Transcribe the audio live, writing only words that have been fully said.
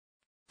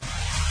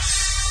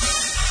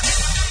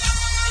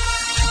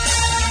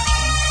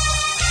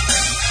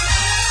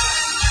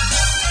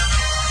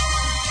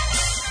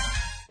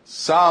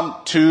Psalm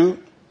 2,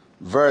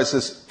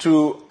 verses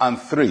 2 and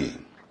 3.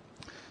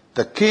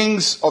 The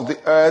kings of the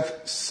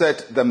earth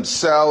set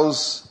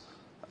themselves,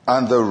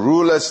 and the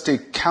rulers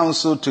take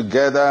counsel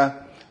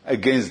together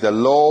against the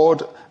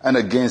Lord and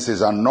against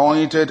his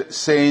anointed,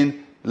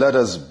 saying, let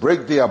us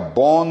break their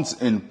bonds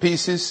in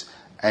pieces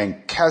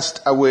and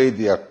cast away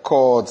their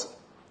cords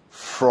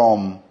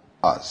from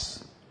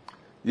us.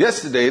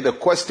 Yesterday, the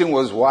question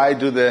was, why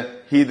do the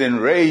heathen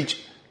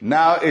rage?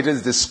 Now it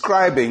is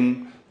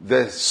describing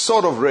the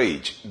sort of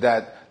rage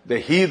that the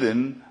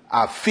heathen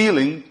are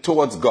feeling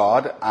towards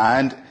God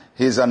and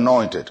his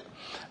anointed.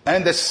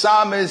 And the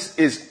psalmist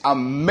is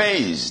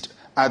amazed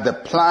at the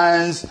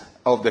plans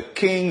of the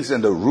kings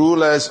and the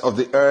rulers of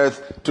the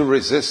earth to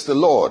resist the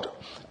Lord.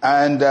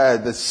 And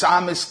the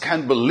psalmist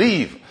can't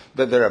believe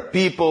that there are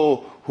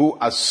people who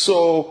are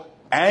so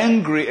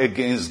angry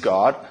against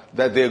God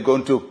that they're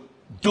going to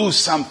do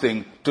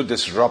something to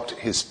disrupt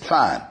his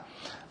plan.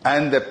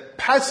 And the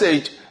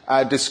passage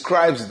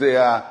describes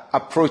their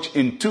approach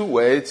in two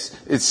ways.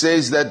 It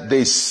says that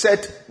they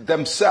set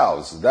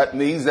themselves. That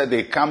means that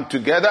they come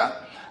together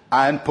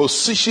and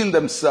position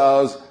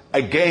themselves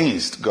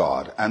against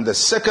God. And the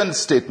second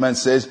statement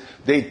says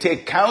they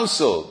take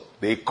counsel.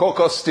 They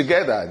caucus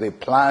together. They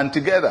plan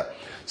together.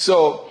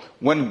 So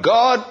when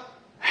God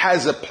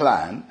has a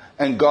plan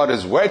and God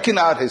is working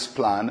out his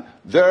plan,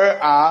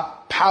 there are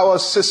power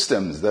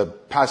systems. The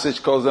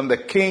passage calls them the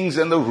kings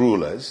and the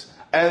rulers.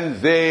 And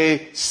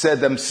they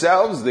set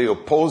themselves, they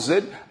oppose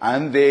it,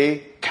 and they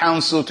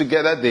counsel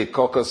together, they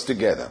caucus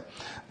together.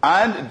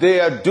 And they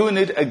are doing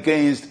it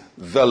against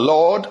the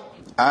Lord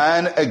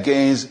and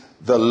against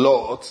the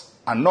Lord's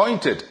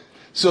anointed.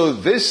 So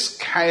this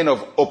kind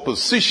of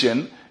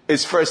opposition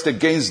is first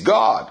against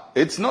God.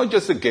 It's not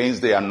just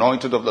against the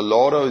anointed of the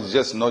Lord, or it's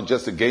just not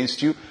just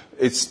against you.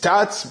 It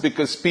starts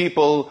because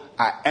people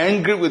are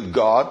angry with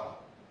God.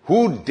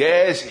 Who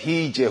dares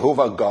he,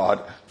 Jehovah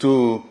God,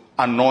 to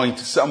anoint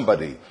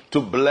somebody,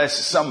 to bless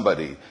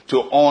somebody,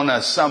 to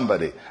honor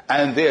somebody?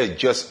 And they're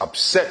just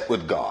upset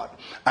with God.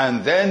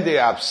 And then they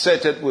are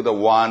upset with the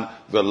one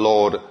the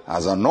Lord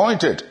has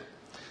anointed.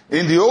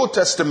 In the Old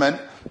Testament,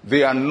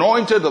 the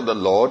anointed of the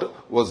Lord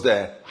was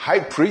the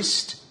high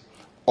priest,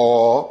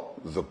 or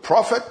the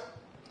prophet,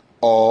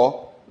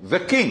 or the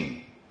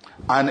king.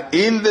 And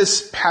in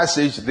this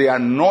passage, the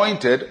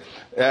anointed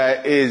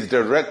is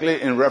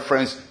directly in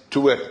reference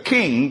to a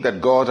king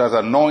that God has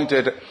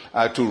anointed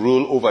to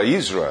rule over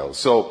Israel.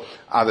 So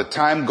at the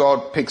time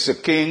God picks a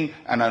king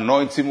and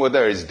anoints him,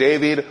 whether it's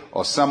David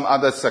or some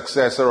other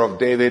successor of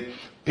David,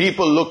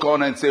 people look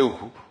on and say,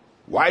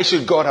 why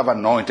should God have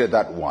anointed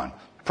that one?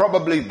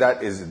 Probably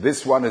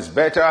this one is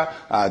better,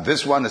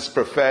 this one is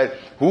preferred.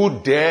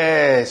 Who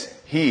dares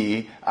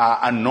he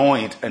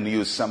anoint and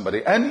use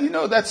somebody? And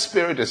that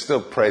spirit is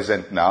still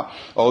present now,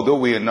 although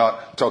we are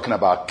not talking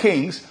about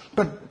kings.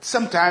 But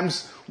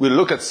sometimes we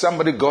look at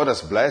somebody God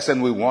has blessed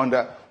and we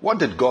wonder, what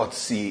did God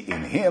see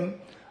in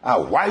him?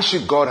 Why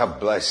should God have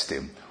blessed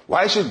him?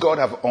 Why should God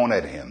have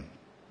honored him?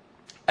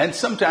 And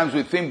sometimes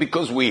we think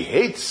because we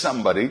hate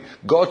somebody,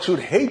 God should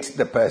hate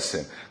the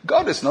person.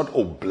 God is not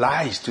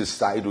obliged to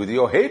side with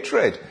your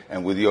hatred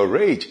and with your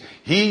rage.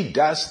 He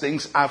does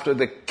things after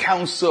the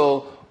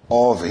counsel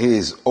of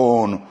his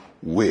own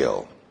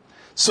will.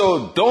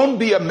 So don't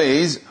be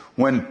amazed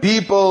when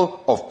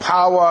people of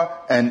power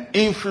and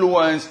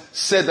influence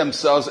set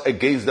themselves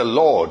against the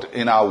Lord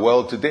in our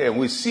world today. And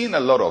we've seen a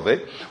lot of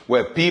it,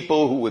 where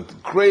people who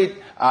with great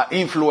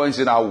influence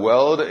in our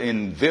world,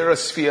 in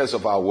various spheres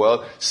of our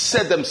world,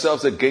 set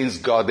themselves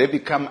against God. They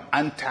become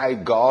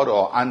anti-God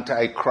or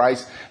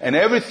anti-Christ. And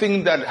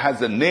everything that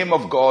has the name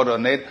of God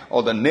on it,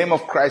 or the name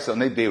of Christ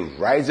on it, they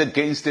rise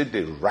against it,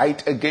 they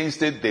write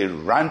against it, they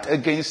rant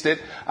against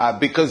it,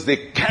 because they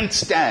can't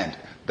stand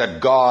that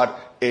God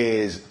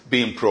is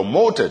being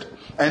promoted.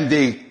 And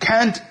they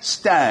can't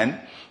stand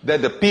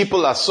that the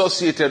people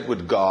associated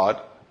with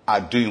God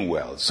are doing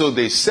well. So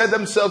they set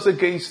themselves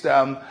against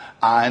them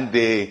and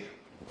they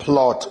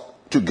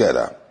plot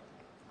together.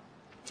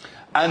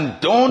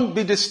 And don't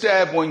be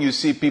disturbed when you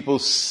see people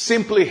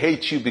simply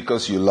hate you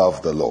because you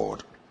love the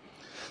Lord.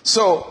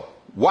 So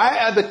why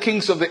are the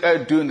kings of the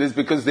earth doing this?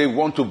 Because they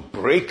want to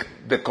break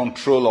the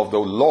control of the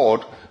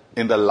Lord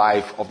in the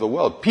life of the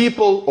world.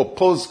 People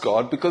oppose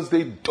God because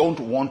they don't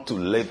want to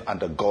live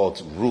under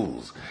God's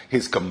rules.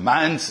 His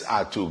commands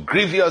are too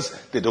grievous.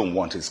 They don't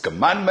want his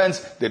commandments.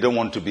 They don't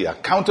want to be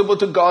accountable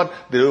to God.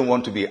 They don't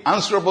want to be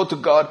answerable to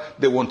God.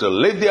 They want to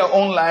live their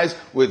own lives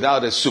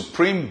without a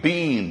supreme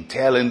being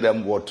telling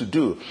them what to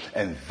do.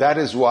 And that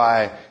is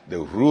why the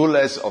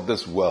rulers of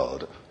this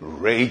world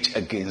rage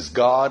against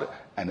God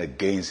and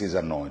against his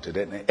anointed.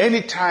 And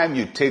anytime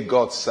you take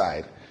God's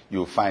side,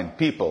 you'll find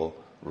people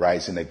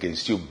rising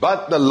against you.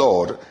 But the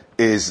Lord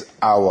is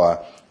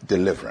our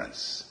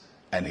deliverance,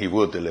 and he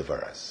will deliver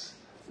us.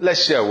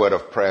 Let's share a word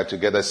of prayer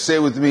together. Say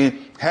with me,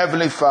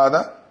 Heavenly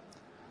Father,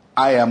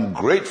 I am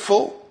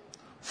grateful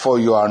for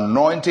your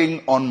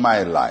anointing on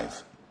my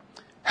life.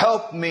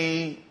 Help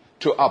me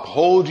to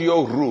uphold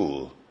your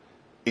rule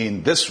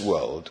in this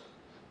world.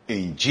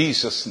 In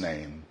Jesus'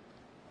 name,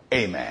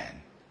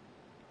 Amen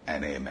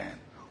and amen.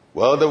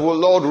 Well, the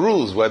Lord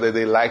rules whether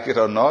they like it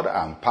or not.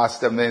 I'm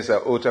Pastor Mensa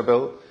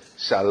Otabil.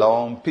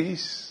 Shalom,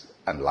 peace,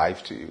 and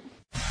life to you.